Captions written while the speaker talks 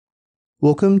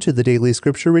Welcome to the daily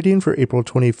scripture reading for April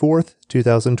 24th,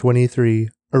 2023.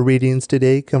 Our readings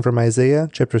today come from Isaiah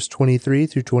chapters 23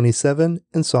 through 27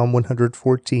 and Psalm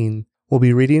 114. We'll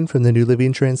be reading from the New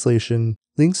Living Translation.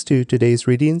 Links to today's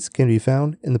readings can be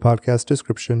found in the podcast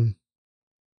description.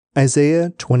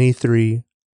 Isaiah 23.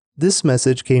 This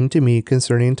message came to me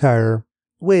concerning Tyre.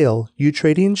 Wail, you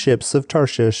trading ships of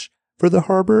Tarshish, for the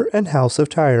harbor and house of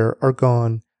Tyre are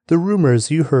gone. The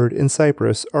rumors you heard in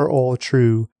Cyprus are all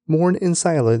true. Mourn in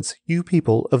silence, you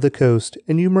people of the coast,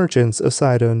 and you merchants of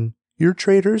Sidon. Your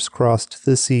traders crossed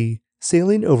the sea,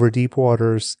 sailing over deep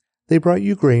waters. They brought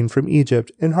you grain from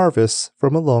Egypt and harvests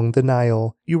from along the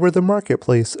Nile. You were the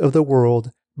marketplace of the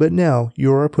world, but now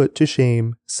you are put to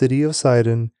shame, city of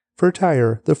Sidon. For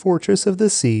Tyre, the fortress of the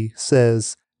sea,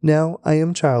 says, Now I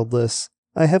am childless.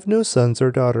 I have no sons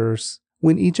or daughters.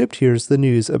 When Egypt hears the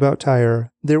news about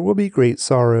Tyre, there will be great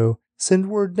sorrow. Send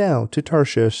word now to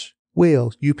Tarshish.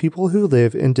 Wail, you people who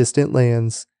live in distant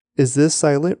lands. Is this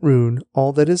silent ruin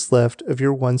all that is left of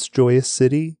your once joyous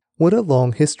city? What a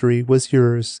long history was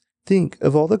yours. Think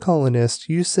of all the colonists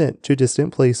you sent to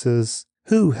distant places.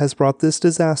 Who has brought this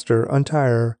disaster on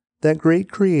Tyre, that great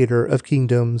creator of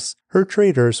kingdoms? Her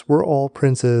traders were all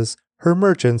princes. Her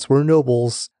merchants were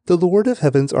nobles. The Lord of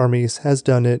heaven's armies has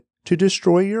done it, to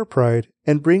destroy your pride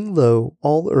and bring low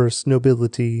all earth's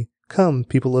nobility. Come,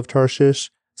 people of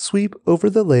Tarshish, sweep over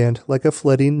the land like a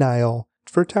flooding Nile,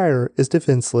 for Tyre is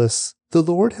defenseless. The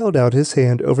Lord held out his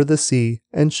hand over the sea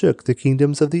and shook the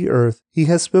kingdoms of the earth. He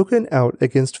has spoken out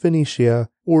against Phoenicia,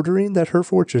 ordering that her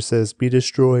fortresses be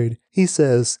destroyed. He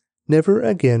says, Never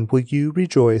again will you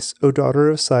rejoice, O daughter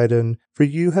of Sidon, for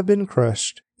you have been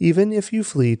crushed. Even if you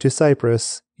flee to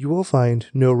Cyprus, you will find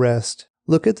no rest.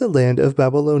 Look at the land of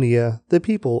Babylonia. The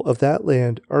people of that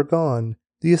land are gone.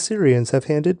 The Assyrians have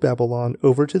handed Babylon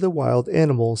over to the wild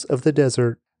animals of the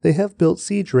desert. They have built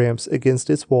siege ramps against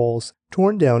its walls,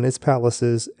 torn down its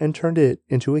palaces, and turned it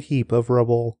into a heap of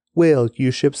rubble. Wail, you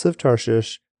ships of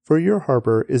Tarshish, for your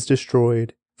harbor is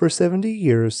destroyed. For 70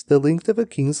 years, the length of a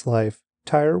king's life,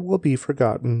 Tyre will be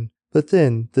forgotten. But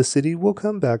then the city will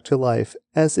come back to life,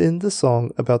 as in the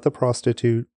song about the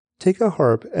prostitute. Take a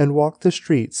harp and walk the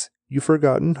streets, you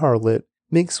forgotten harlot.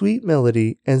 Make sweet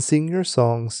melody and sing your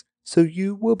songs, so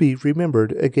you will be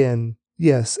remembered again.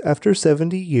 Yes, after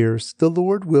 70 years, the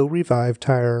Lord will revive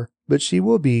Tyre, but she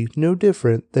will be no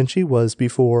different than she was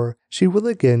before. She will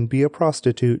again be a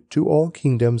prostitute to all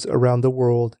kingdoms around the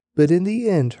world, but in the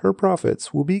end her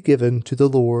profits will be given to the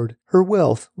Lord. Her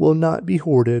wealth will not be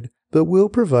hoarded, but will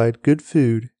provide good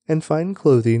food and fine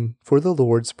clothing for the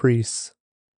Lord's priests.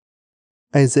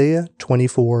 Isaiah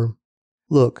 24.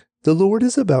 Look, the Lord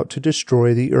is about to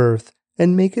destroy the earth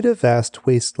and make it a vast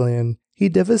wasteland. He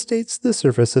devastates the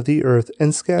surface of the earth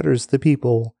and scatters the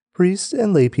people, priests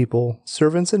and lay people,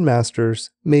 servants and masters,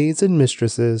 maids and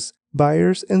mistresses,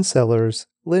 buyers and sellers,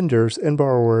 lenders and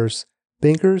borrowers,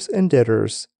 bankers and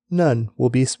debtors. None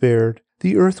will be spared.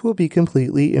 The earth will be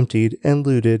completely emptied and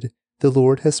looted. The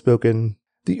Lord has spoken.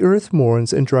 The earth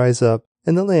mourns and dries up,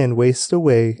 and the land wastes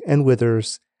away and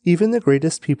withers. Even the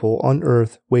greatest people on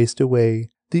earth waste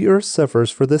away. The earth suffers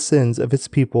for the sins of its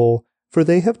people, for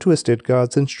they have twisted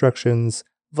God's instructions,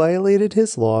 violated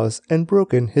his laws, and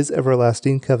broken his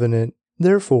everlasting covenant.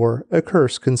 Therefore, a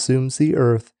curse consumes the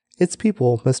earth. Its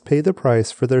people must pay the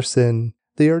price for their sin.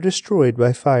 They are destroyed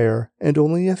by fire, and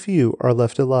only a few are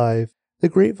left alive. The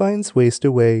grapevines waste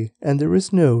away, and there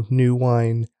is no new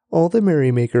wine. All the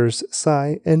merrymakers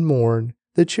sigh and mourn.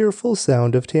 The cheerful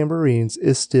sound of tambourines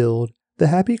is stilled. The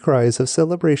happy cries of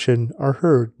celebration are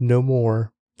heard no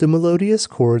more. The melodious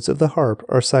chords of the harp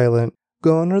are silent.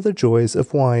 Gone are the joys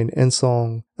of wine and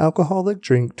song. Alcoholic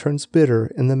drink turns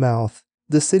bitter in the mouth.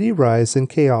 The city writhes in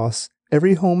chaos.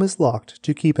 Every home is locked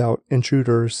to keep out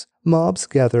intruders. Mobs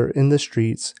gather in the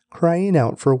streets, crying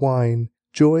out for wine.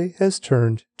 Joy has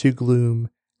turned to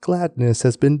gloom. Gladness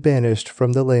has been banished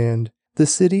from the land. The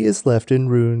city is left in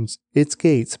ruins, its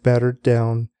gates battered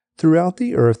down. Throughout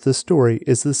the earth the story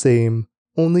is the same.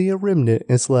 Only a remnant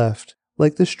is left,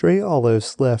 like the stray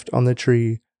olives left on the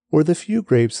tree, or the few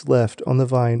grapes left on the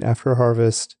vine after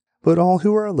harvest. But all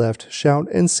who are left shout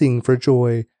and sing for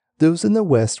joy. Those in the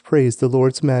west praise the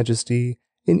Lord's majesty.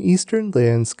 In eastern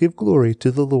lands give glory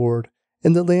to the Lord.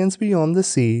 In the lands beyond the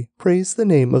sea, praise the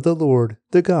name of the Lord,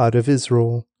 the God of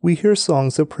Israel. We hear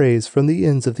songs of praise from the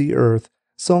ends of the earth,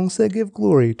 songs that give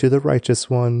glory to the righteous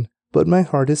one. But my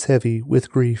heart is heavy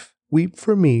with grief. Weep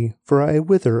for me, for I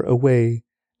wither away.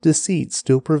 Deceit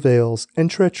still prevails, and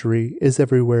treachery is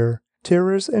everywhere.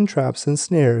 Terrors and traps and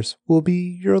snares will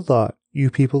be your lot, you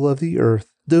people of the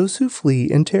earth. Those who flee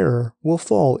in terror will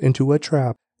fall into a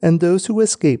trap, and those who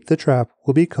escape the trap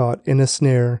will be caught in a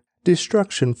snare.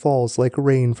 Destruction falls like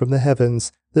rain from the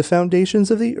heavens. The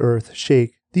foundations of the earth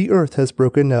shake. The earth has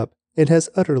broken up. It has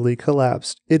utterly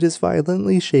collapsed. It is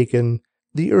violently shaken.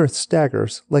 The earth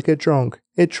staggers like a drunk.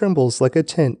 It trembles like a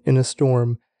tent in a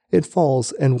storm. It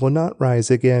falls and will not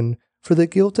rise again, for the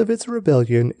guilt of its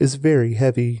rebellion is very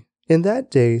heavy. In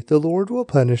that day the Lord will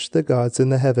punish the gods in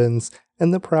the heavens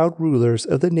and the proud rulers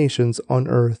of the nations on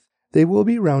earth. They will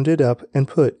be rounded up and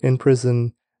put in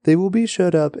prison. They will be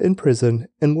shut up in prison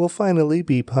and will finally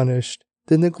be punished.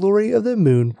 Then the glory of the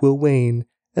moon will wane,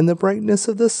 and the brightness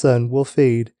of the sun will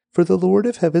fade, for the Lord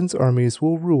of heaven's armies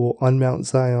will rule on Mount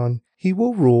Zion. He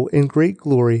will rule in great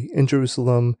glory in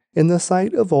Jerusalem, in the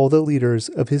sight of all the leaders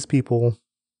of his people.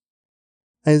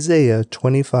 Isaiah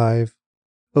 25.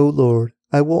 O Lord,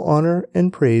 I will honor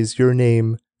and praise your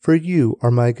name, for you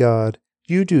are my God.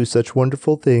 You do such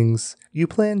wonderful things. You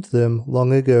planned them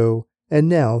long ago, and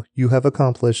now you have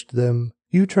accomplished them.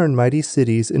 You turn mighty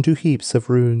cities into heaps of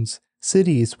ruins.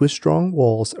 Cities with strong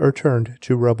walls are turned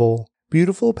to rubble.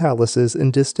 Beautiful palaces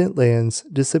in distant lands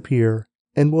disappear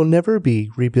and will never be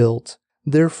rebuilt.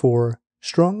 Therefore,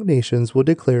 strong nations will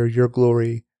declare your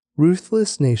glory.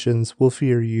 Ruthless nations will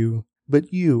fear you.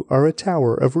 But you are a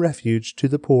tower of refuge to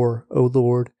the poor, O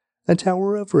Lord, a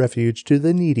tower of refuge to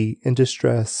the needy in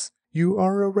distress. You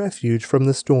are a refuge from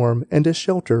the storm and a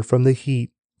shelter from the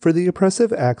heat. For the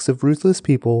oppressive acts of ruthless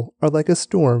people are like a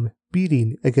storm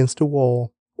beating against a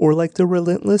wall, or like the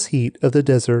relentless heat of the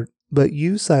desert. But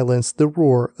you silence the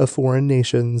roar of foreign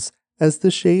nations. As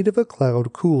the shade of a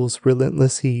cloud cools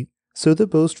relentless heat, so the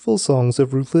boastful songs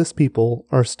of ruthless people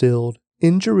are stilled.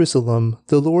 In Jerusalem,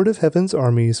 the Lord of heaven's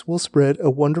armies will spread a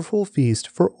wonderful feast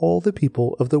for all the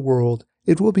people of the world.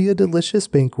 It will be a delicious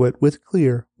banquet with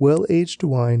clear, well-aged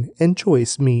wine and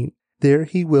choice meat. There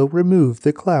he will remove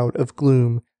the cloud of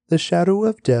gloom, the shadow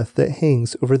of death that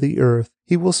hangs over the earth.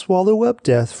 He will swallow up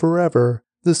death forever.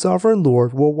 The sovereign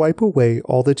Lord will wipe away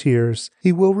all the tears.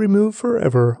 He will remove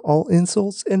forever all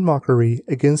insults and mockery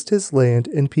against his land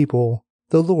and people.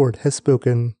 The Lord has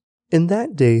spoken. In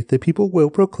that day the people will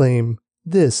proclaim,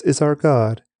 "This is our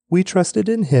God. We trusted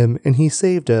in him, and he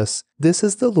saved us. This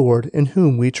is the Lord in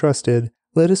whom we trusted.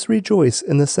 Let us rejoice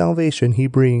in the salvation he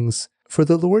brings. For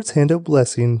the Lord's hand of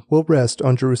blessing will rest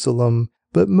on Jerusalem,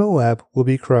 but Moab will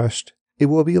be crushed. It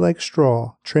will be like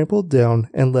straw, trampled down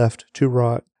and left to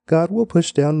rot. God will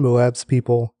push down Moab's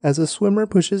people, as a swimmer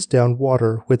pushes down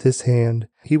water with his hand.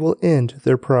 He will end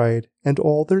their pride and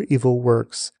all their evil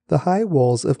works. The high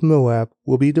walls of Moab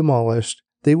will be demolished.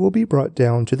 They will be brought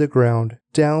down to the ground,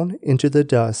 down into the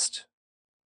dust."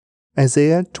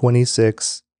 Isaiah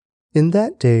 26. In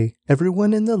that day,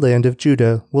 everyone in the land of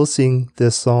Judah will sing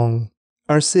this song.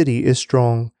 Our city is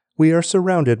strong. We are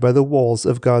surrounded by the walls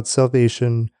of God's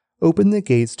salvation. Open the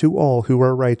gates to all who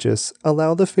are righteous.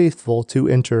 Allow the faithful to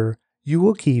enter. You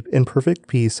will keep in perfect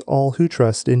peace all who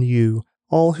trust in you,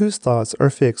 all whose thoughts are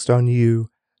fixed on you.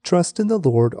 Trust in the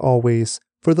Lord always,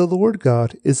 for the Lord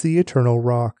God is the eternal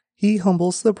rock. He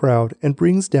humbles the proud and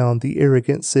brings down the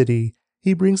arrogant city.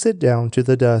 He brings it down to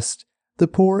the dust. The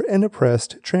poor and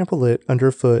oppressed trample it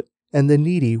underfoot, and the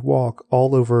needy walk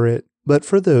all over it. But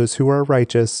for those who are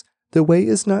righteous, the way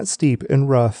is not steep and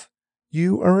rough.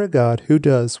 You are a God who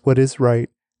does what is right,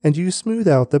 and you smooth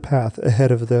out the path ahead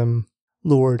of them.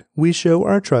 Lord, we show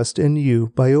our trust in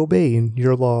you by obeying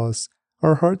your laws.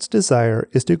 Our heart's desire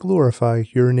is to glorify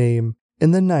your name.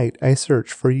 In the night I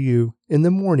search for you. In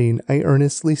the morning I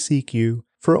earnestly seek you.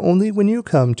 For only when you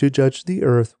come to judge the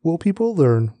earth will people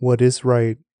learn what is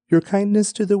right. Your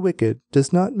kindness to the wicked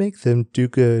does not make them do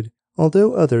good.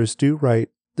 Although others do right,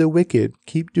 the wicked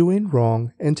keep doing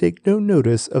wrong and take no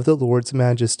notice of the Lord's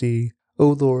majesty. O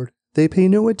Lord, they pay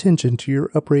no attention to your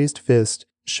upraised fist.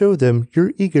 Show them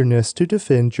your eagerness to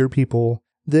defend your people.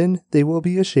 Then they will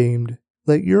be ashamed.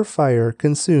 Let your fire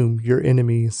consume your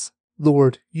enemies.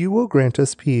 Lord, you will grant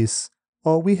us peace.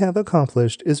 All we have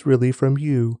accomplished is really from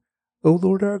you. O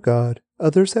Lord our God,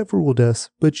 others have ruled us,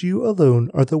 but you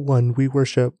alone are the one we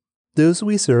worship. Those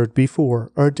we served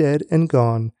before are dead and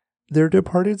gone. Their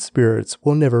departed spirits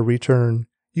will never return.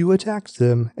 You attacked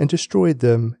them and destroyed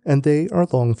them, and they are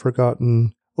long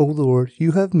forgotten. O Lord,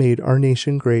 you have made our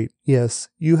nation great. Yes,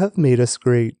 you have made us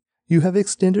great. You have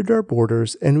extended our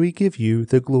borders, and we give you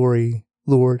the glory.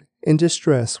 Lord, in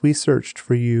distress we searched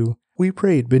for you. We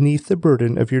prayed beneath the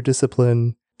burden of your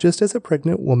discipline. Just as a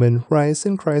pregnant woman writhes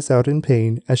and cries out in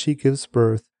pain as she gives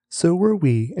birth, so were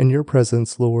we in your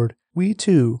presence, Lord. We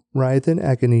too writhe in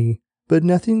agony, but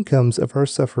nothing comes of our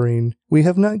suffering. We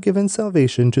have not given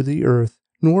salvation to the earth,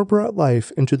 nor brought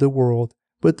life into the world,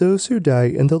 but those who die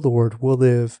in the Lord will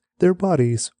live. their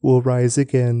bodies will rise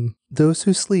again. Those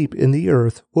who sleep in the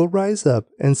earth will rise up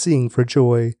and sing for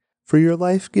joy, for your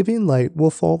life-giving light will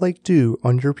fall like dew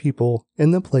on your people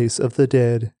in the place of the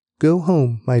dead. Go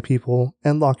home, my people,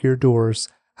 and lock your doors.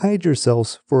 Hide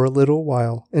yourselves for a little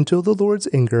while until the Lord's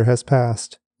anger has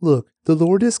passed. Look, the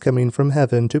Lord is coming from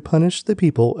heaven to punish the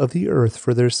people of the earth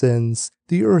for their sins.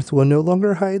 The earth will no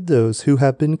longer hide those who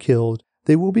have been killed.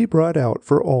 They will be brought out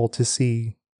for all to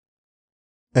see.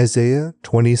 Isaiah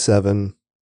 27.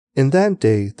 In that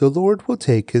day the Lord will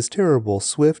take his terrible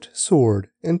swift sword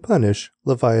and punish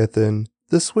Leviathan,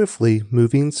 the swiftly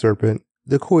moving serpent,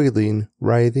 the coiling,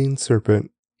 writhing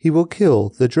serpent. He will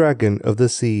kill the dragon of the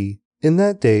sea. In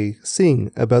that day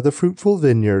sing about the fruitful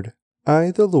vineyard.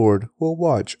 I, the Lord, will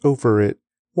watch over it,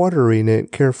 watering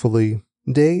it carefully.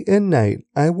 Day and night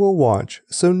I will watch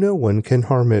so no one can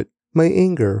harm it. My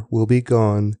anger will be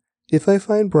gone. If I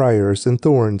find briars and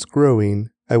thorns growing,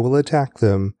 I will attack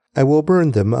them. I will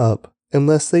burn them up,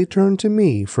 unless they turn to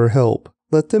me for help.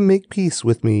 Let them make peace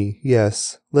with me.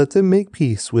 Yes, let them make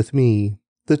peace with me.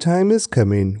 The time is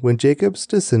coming when Jacob's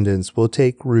descendants will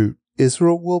take root.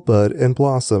 Israel will bud and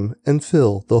blossom and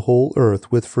fill the whole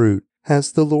earth with fruit.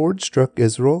 Has the Lord struck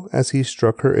Israel as he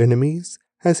struck her enemies?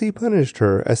 Has he punished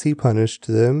her as he punished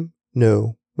them?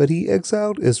 No, but he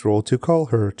exiled Israel to call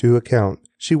her to account.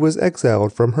 She was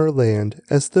exiled from her land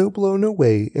as though blown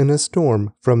away in a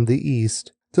storm from the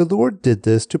east. The Lord did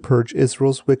this to purge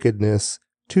Israel's wickedness,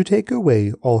 to take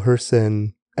away all her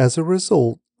sin. As a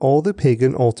result, all the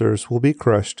pagan altars will be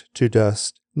crushed to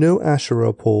dust. No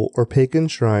Asherah pole or pagan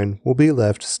shrine will be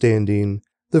left standing.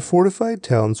 The fortified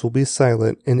towns will be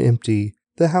silent and empty,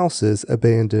 the houses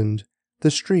abandoned,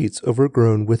 the streets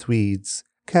overgrown with weeds.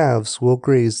 Calves will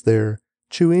graze there,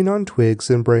 chewing on twigs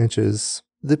and branches.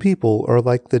 The people are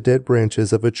like the dead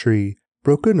branches of a tree,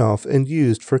 broken off and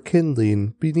used for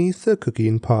kindling beneath the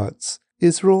cooking pots.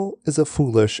 Israel is a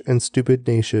foolish and stupid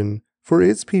nation, for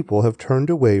its people have turned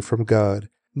away from God.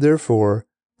 Therefore,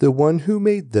 the one who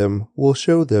made them will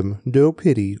show them no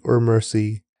pity or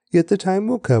mercy. Yet the time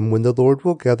will come when the Lord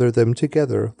will gather them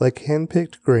together like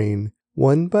hand-picked grain.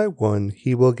 One by one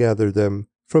he will gather them,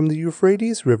 from the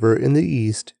Euphrates River in the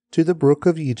east to the brook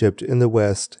of Egypt in the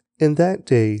west. In that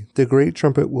day the great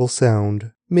trumpet will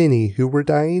sound. Many who were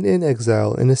dying in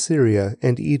exile in Assyria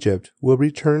and Egypt will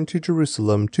return to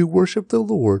Jerusalem to worship the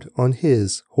Lord on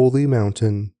his holy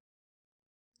mountain.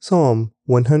 Psalm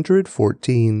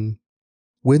 114.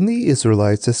 When the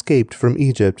Israelites escaped from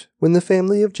Egypt, when the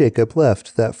family of Jacob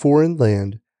left that foreign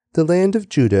land, the land of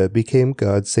Judah became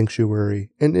God's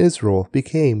sanctuary, and Israel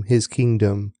became his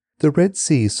kingdom. The Red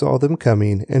Sea saw them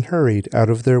coming and hurried out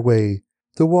of their way.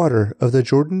 The water of the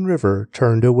Jordan River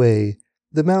turned away.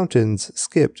 The mountains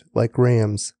skipped like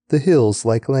rams, the hills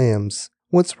like lambs.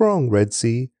 What's wrong, Red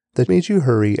Sea, that made you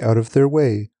hurry out of their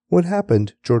way? What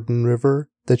happened, Jordan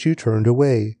River, that you turned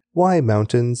away? Why,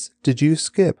 mountains, did you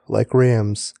skip like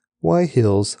rams? Why,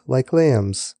 hills, like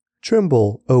lambs?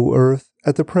 Tremble, O earth,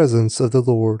 at the presence of the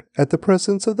Lord, at the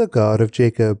presence of the God of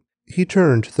Jacob. He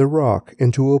turned the rock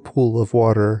into a pool of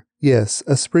water. Yes,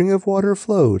 a spring of water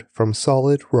flowed from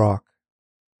solid rock.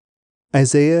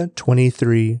 Isaiah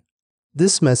 23.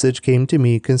 This message came to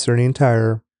me concerning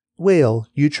Tyre. Wail,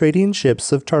 you trading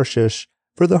ships of Tarshish,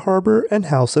 for the harbor and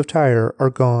house of Tyre are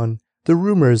gone. The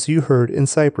rumors you heard in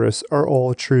Cyprus are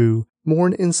all true.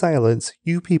 Mourn in silence,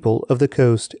 you people of the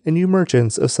coast, and you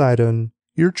merchants of Sidon.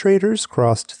 Your traders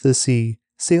crossed the sea,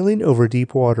 sailing over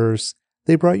deep waters.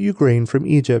 They brought you grain from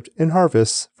Egypt and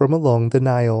harvests from along the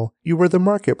Nile. You were the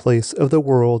marketplace of the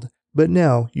world, but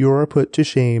now you are put to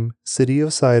shame, city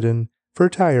of Sidon. For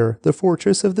Tyre, the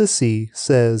fortress of the sea,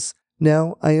 says,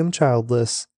 Now I am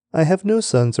childless. I have no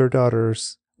sons or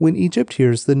daughters. When Egypt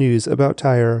hears the news about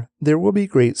Tyre, there will be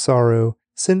great sorrow.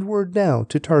 Send word now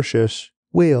to Tarshish.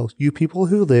 Wail, you people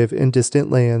who live in distant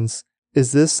lands.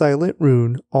 Is this silent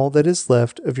ruin all that is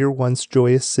left of your once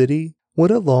joyous city?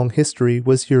 What a long history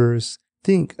was yours.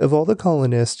 Think of all the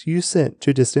colonists you sent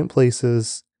to distant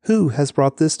places. Who has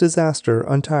brought this disaster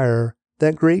on Tyre,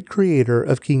 that great creator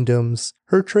of kingdoms?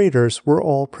 Her traders were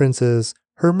all princes.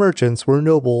 Her merchants were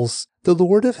nobles. The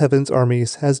Lord of heaven's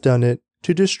armies has done it,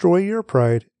 to destroy your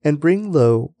pride and bring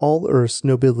low all earth's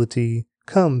nobility.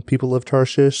 Come, people of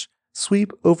Tarshish,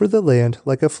 sweep over the land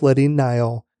like a flooding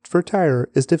Nile, for Tyre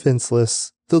is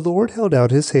defenseless. The Lord held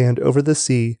out his hand over the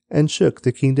sea and shook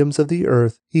the kingdoms of the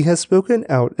earth. He has spoken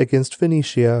out against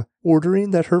Phoenicia,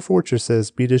 ordering that her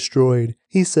fortresses be destroyed.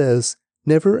 He says,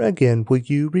 Never again will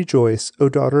you rejoice, O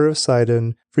daughter of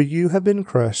Sidon, for you have been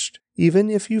crushed. Even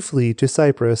if you flee to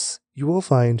Cyprus, you will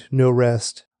find no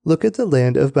rest. Look at the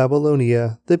land of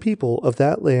Babylonia. The people of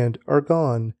that land are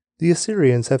gone. The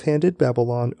Assyrians have handed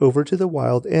Babylon over to the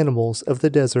wild animals of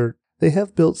the desert. They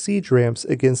have built siege ramps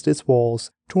against its walls,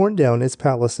 torn down its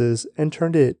palaces, and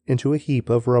turned it into a heap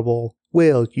of rubble.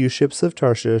 Wail, you ships of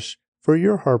Tarshish, for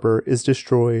your harbor is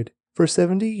destroyed. For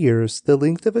 70 years, the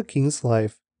length of a king's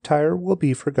life, Tyre will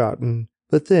be forgotten.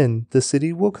 But then the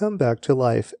city will come back to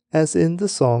life, as in the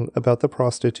song about the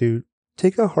prostitute.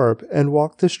 Take a harp and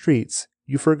walk the streets,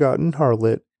 you forgotten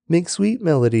harlot. Make sweet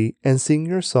melody and sing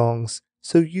your songs,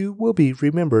 so you will be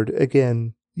remembered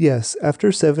again. Yes,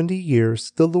 after 70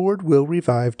 years, the Lord will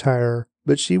revive Tyre,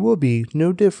 but she will be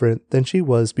no different than she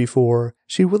was before.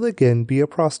 She will again be a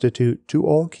prostitute to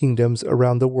all kingdoms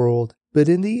around the world. But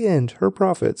in the end, her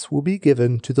profits will be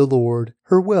given to the Lord.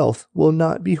 Her wealth will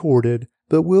not be hoarded,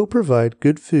 but will provide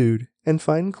good food and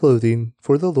fine clothing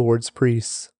for the Lord's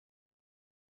priests.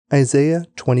 Isaiah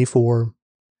 24.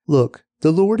 Look,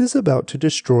 the Lord is about to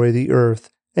destroy the earth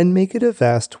and make it a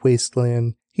vast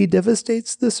wasteland. He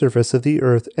devastates the surface of the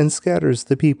earth and scatters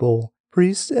the people,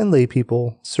 priests and lay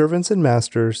people, servants and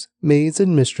masters, maids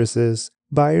and mistresses,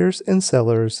 buyers and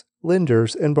sellers,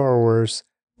 lenders and borrowers,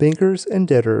 bankers and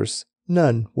debtors.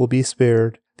 None will be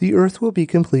spared. The earth will be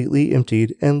completely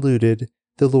emptied and looted.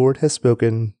 The Lord has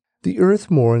spoken. The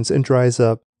earth mourns and dries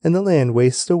up, and the land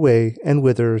wastes away and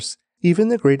withers. Even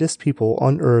the greatest people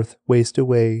on earth waste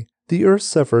away. The earth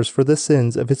suffers for the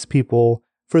sins of its people,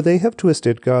 for they have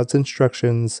twisted God's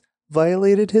instructions,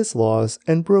 violated his laws,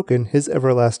 and broken his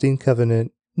everlasting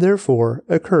covenant. Therefore,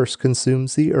 a curse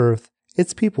consumes the earth.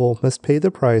 Its people must pay the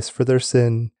price for their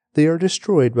sin. They are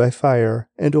destroyed by fire,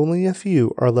 and only a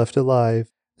few are left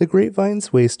alive. The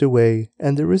grapevines waste away,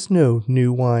 and there is no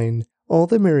new wine. All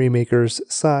the merrymakers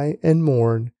sigh and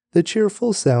mourn. The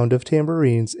cheerful sound of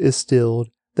tambourines is stilled.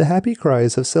 The happy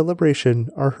cries of celebration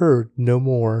are heard no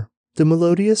more. The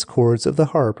melodious chords of the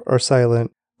harp are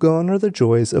silent. Gone are the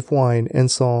joys of wine and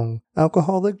song.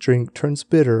 Alcoholic drink turns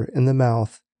bitter in the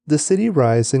mouth. The city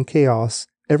writhes in chaos.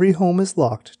 Every home is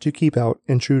locked to keep out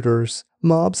intruders.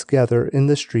 Mobs gather in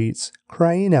the streets,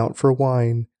 crying out for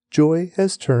wine. Joy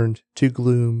has turned to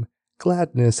gloom.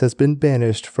 Gladness has been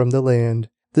banished from the land.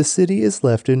 The city is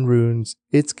left in ruins,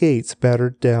 its gates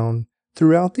battered down.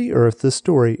 Throughout the earth the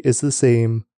story is the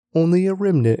same. Only a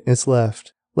remnant is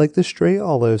left, like the stray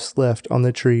olives left on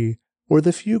the tree, or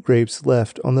the few grapes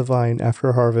left on the vine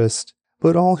after harvest.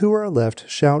 But all who are left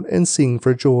shout and sing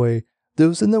for joy.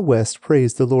 Those in the west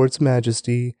praise the Lord's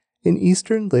majesty. In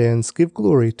eastern lands give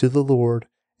glory to the Lord.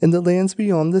 In the lands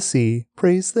beyond the sea,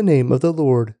 praise the name of the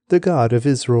Lord, the God of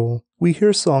Israel. We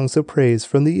hear songs of praise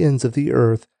from the ends of the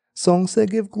earth, songs that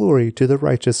give glory to the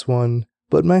righteous one.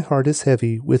 But my heart is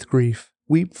heavy with grief.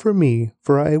 Weep for me,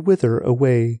 for I wither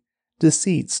away.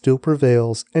 Deceit still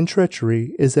prevails, and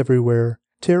treachery is everywhere.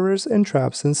 Terrors and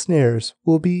traps and snares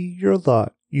will be your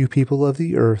lot, you people of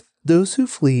the earth. Those who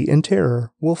flee in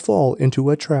terror will fall into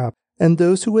a trap, and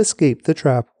those who escape the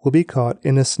trap will be caught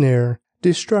in a snare.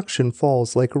 Destruction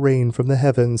falls like rain from the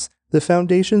heavens. The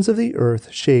foundations of the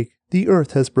earth shake. The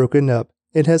earth has broken up.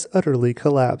 It has utterly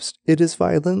collapsed. It is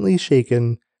violently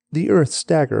shaken. The earth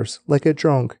staggers like a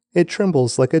drunk. It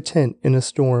trembles like a tent in a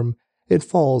storm. It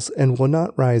falls and will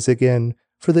not rise again,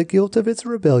 for the guilt of its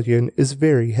rebellion is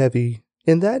very heavy.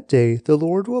 In that day the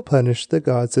Lord will punish the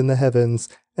gods in the heavens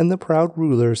and the proud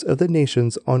rulers of the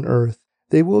nations on earth.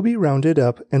 They will be rounded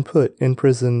up and put in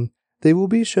prison. They will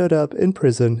be shut up in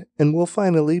prison and will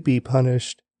finally be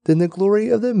punished. Then the glory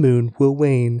of the moon will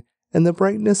wane, and the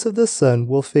brightness of the sun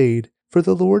will fade, for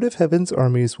the Lord of heaven's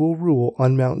armies will rule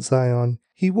on Mount Zion.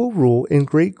 He will rule in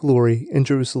great glory in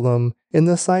Jerusalem, in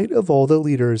the sight of all the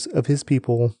leaders of his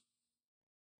people.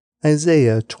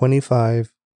 Isaiah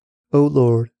 25. O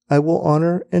Lord, I will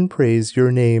honor and praise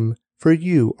your name, for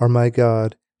you are my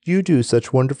God. You do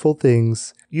such wonderful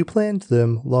things. You planned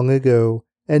them long ago,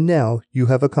 and now you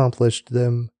have accomplished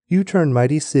them. You turn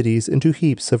mighty cities into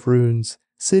heaps of ruins.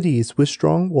 Cities with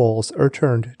strong walls are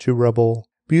turned to rubble.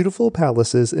 Beautiful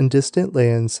palaces in distant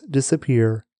lands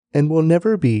disappear and will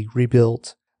never be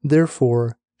rebuilt.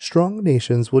 Therefore, strong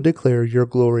nations will declare your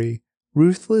glory.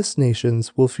 Ruthless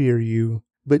nations will fear you.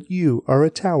 But you are a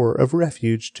tower of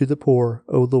refuge to the poor,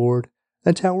 O Lord,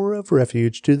 a tower of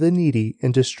refuge to the needy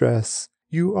in distress.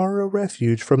 You are a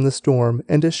refuge from the storm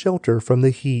and a shelter from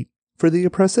the heat. For the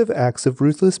oppressive acts of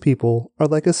ruthless people are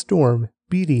like a storm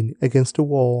beating against a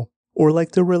wall, or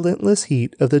like the relentless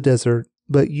heat of the desert.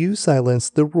 But you silence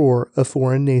the roar of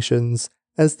foreign nations.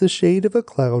 As the shade of a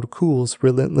cloud cools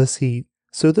relentless heat,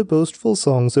 so the boastful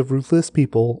songs of ruthless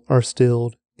people are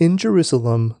stilled. In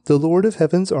Jerusalem, the Lord of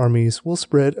heaven's armies will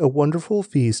spread a wonderful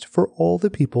feast for all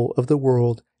the people of the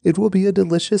world. It will be a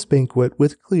delicious banquet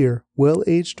with clear,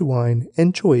 well-aged wine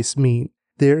and choice meat.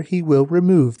 There he will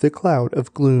remove the cloud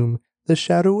of gloom, the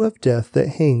shadow of death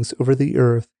that hangs over the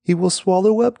earth. He will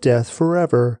swallow up death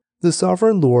forever. The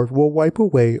sovereign Lord will wipe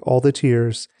away all the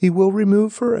tears. He will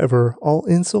remove forever all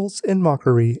insults and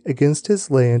mockery against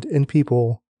his land and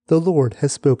people. The Lord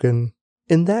has spoken.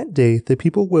 In that day the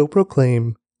people will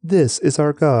proclaim, "This is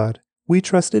our God. We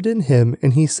trusted in him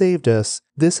and he saved us.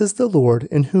 This is the Lord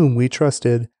in whom we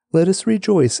trusted. Let us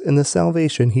rejoice in the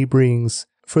salvation he brings.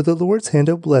 For the Lord's hand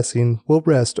of blessing will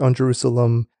rest on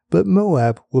Jerusalem, but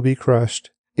Moab will be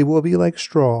crushed. It will be like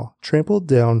straw, trampled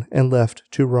down and left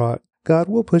to rot. God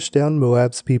will push down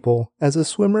Moab's people, as a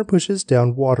swimmer pushes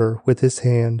down water with his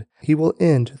hand. He will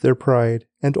end their pride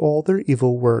and all their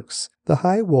evil works. The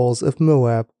high walls of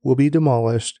Moab will be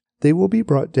demolished. They will be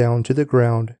brought down to the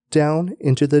ground, down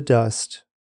into the dust."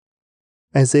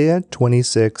 Isaiah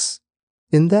 26.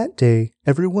 In that day,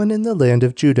 everyone in the land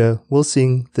of Judah will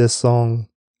sing this song.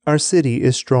 Our city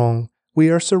is strong. We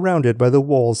are surrounded by the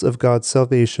walls of God's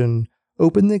salvation.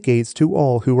 Open the gates to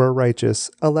all who are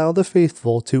righteous. Allow the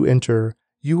faithful to enter.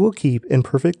 You will keep in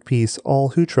perfect peace all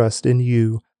who trust in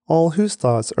you, all whose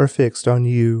thoughts are fixed on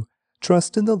you.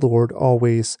 Trust in the Lord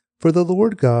always, for the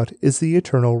Lord God is the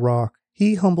eternal rock.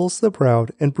 He humbles the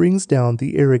proud and brings down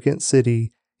the arrogant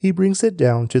city. He brings it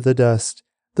down to the dust.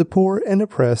 The poor and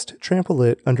oppressed trample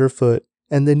it underfoot,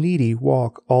 and the needy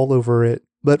walk all over it.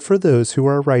 But for those who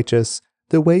are righteous,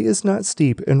 the way is not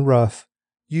steep and rough.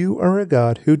 You are a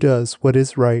God who does what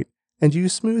is right, and you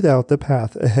smooth out the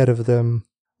path ahead of them.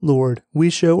 Lord,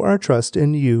 we show our trust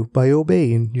in you by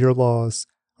obeying your laws.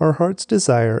 Our heart's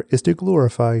desire is to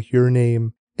glorify your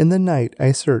name. In the night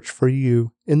I search for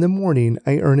you. In the morning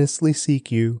I earnestly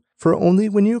seek you. For only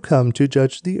when you come to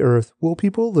judge the earth will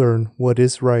people learn what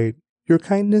is right. Your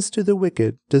kindness to the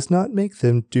wicked does not make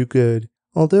them do good.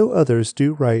 Although others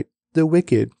do right, the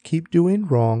wicked keep doing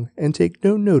wrong and take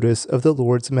no notice of the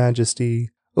Lord's majesty.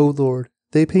 O Lord,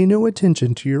 they pay no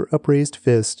attention to your upraised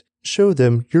fist. Show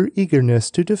them your eagerness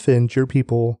to defend your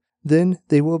people. Then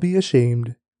they will be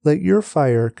ashamed. Let your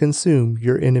fire consume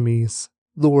your enemies.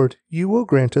 Lord, you will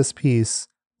grant us peace.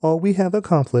 All we have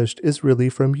accomplished is really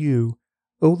from you.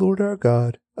 O Lord our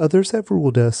God, others have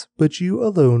ruled us, but you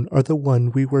alone are the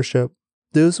one we worship.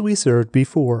 Those we served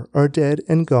before are dead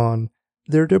and gone.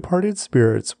 Their departed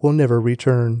spirits will never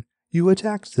return. You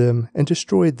attacked them and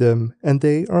destroyed them, and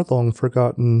they are long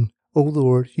forgotten. O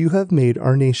Lord, you have made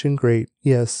our nation great.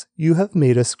 Yes, you have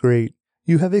made us great.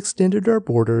 You have extended our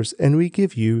borders, and we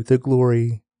give you the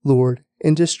glory. Lord,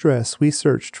 in distress we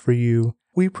searched for you.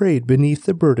 We prayed beneath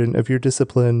the burden of your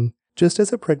discipline. Just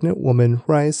as a pregnant woman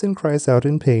writhes and cries out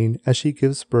in pain as she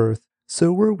gives birth,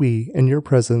 so were we in your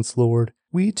presence, Lord.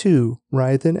 We too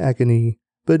writhe in agony,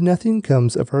 but nothing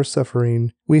comes of our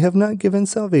suffering. We have not given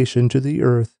salvation to the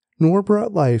earth, nor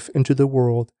brought life into the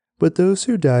world. But those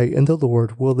who die in the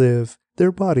Lord will live.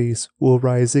 Their bodies will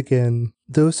rise again.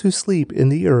 Those who sleep in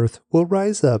the earth will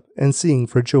rise up and sing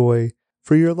for joy.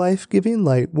 For your life-giving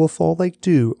light will fall like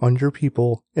dew on your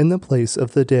people in the place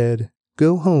of the dead.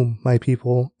 Go home, my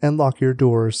people, and lock your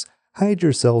doors. Hide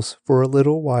yourselves for a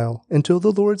little while until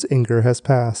the Lord's anger has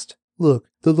passed. Look,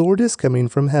 the Lord is coming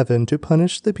from heaven to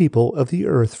punish the people of the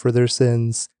earth for their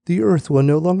sins. The earth will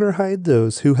no longer hide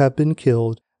those who have been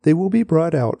killed. They will be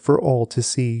brought out for all to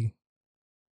see.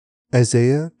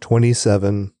 Isaiah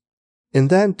 27. In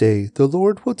that day the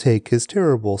Lord will take his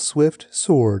terrible swift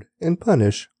sword and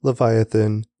punish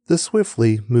Leviathan, the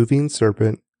swiftly moving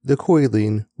serpent, the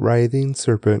coiling, writhing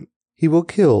serpent. He will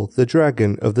kill the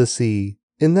dragon of the sea.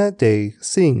 In that day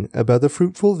sing about the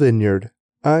fruitful vineyard.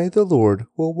 I, the Lord,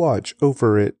 will watch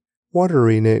over it,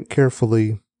 watering it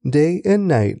carefully. Day and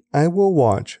night I will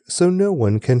watch so no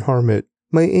one can harm it.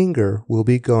 My anger will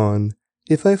be gone.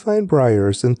 If I find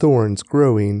briars and thorns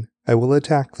growing, I will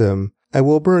attack them. I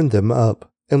will burn them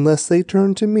up, unless they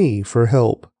turn to me for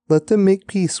help. Let them make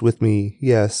peace with me.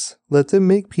 Yes, let them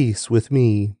make peace with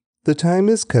me. The time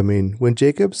is coming when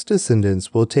Jacob's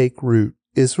descendants will take root.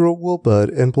 Israel will bud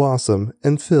and blossom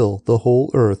and fill the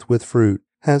whole earth with fruit.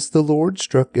 Has the Lord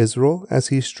struck Israel as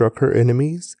he struck her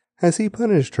enemies? Has he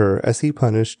punished her as he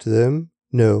punished them?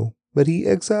 No. But he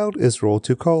exiled Israel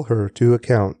to call her to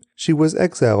account. She was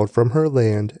exiled from her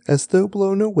land as though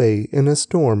blown away in a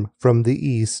storm from the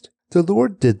east. The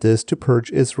Lord did this to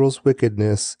purge Israel's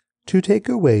wickedness, to take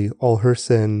away all her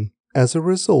sin. As a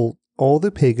result, all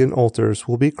the pagan altars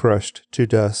will be crushed to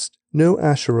dust. No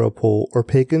Asherah pole or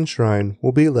pagan shrine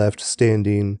will be left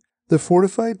standing. The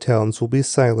fortified towns will be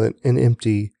silent and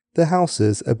empty, the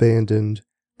houses abandoned,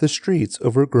 the streets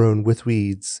overgrown with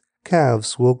weeds.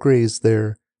 Calves will graze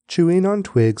there, chewing on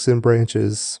twigs and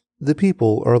branches. The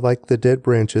people are like the dead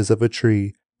branches of a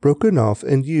tree, broken off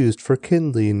and used for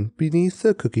kindling beneath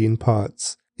the cooking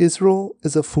pots. Israel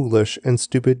is a foolish and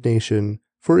stupid nation,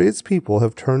 for its people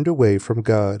have turned away from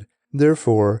God.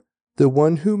 Therefore, the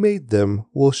one who made them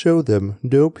will show them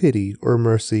no pity or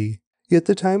mercy. Yet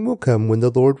the time will come when the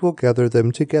Lord will gather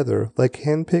them together like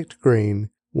hand-picked grain.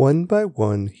 One by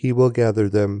one he will gather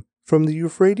them, from the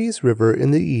Euphrates River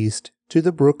in the east to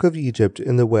the brook of Egypt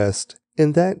in the west.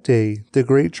 In that day the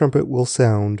great trumpet will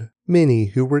sound. Many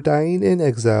who were dying in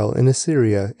exile in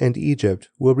Assyria and Egypt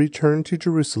will return to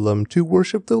Jerusalem to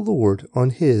worship the Lord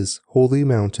on his holy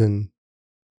mountain.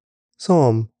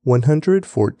 Psalm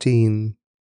 114.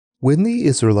 When the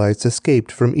Israelites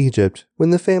escaped from Egypt, when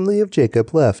the family of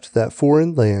Jacob left that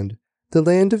foreign land, the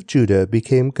land of Judah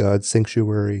became God's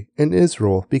sanctuary, and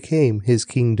Israel became his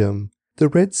kingdom. The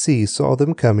Red Sea saw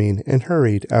them coming and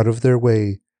hurried out of their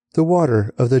way. The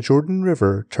water of the Jordan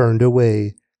River turned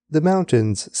away. The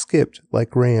mountains skipped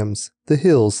like rams, the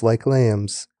hills like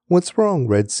lambs. What's wrong,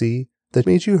 Red Sea, that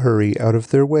made you hurry out of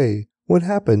their way? What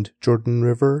happened, Jordan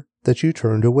River, that you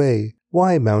turned away?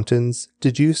 Why, mountains,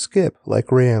 did you skip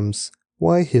like rams?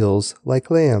 Why, hills, like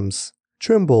lambs?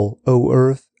 Tremble, O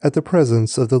earth, at the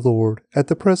presence of the Lord, at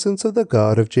the presence of the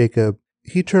God of Jacob.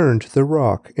 He turned the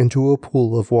rock into a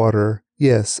pool of water.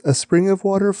 Yes, a spring of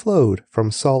water flowed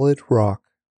from solid rock.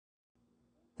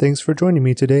 Thanks for joining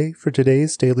me today for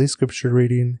today's daily scripture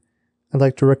reading. I'd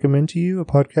like to recommend to you a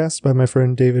podcast by my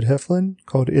friend David Heflin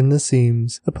called In the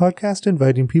Seams, a podcast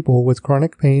inviting people with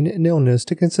chronic pain and illness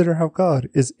to consider how God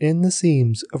is in the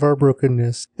seams of our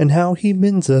brokenness and how he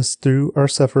mends us through our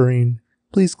suffering.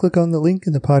 Please click on the link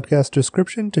in the podcast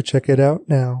description to check it out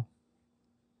now.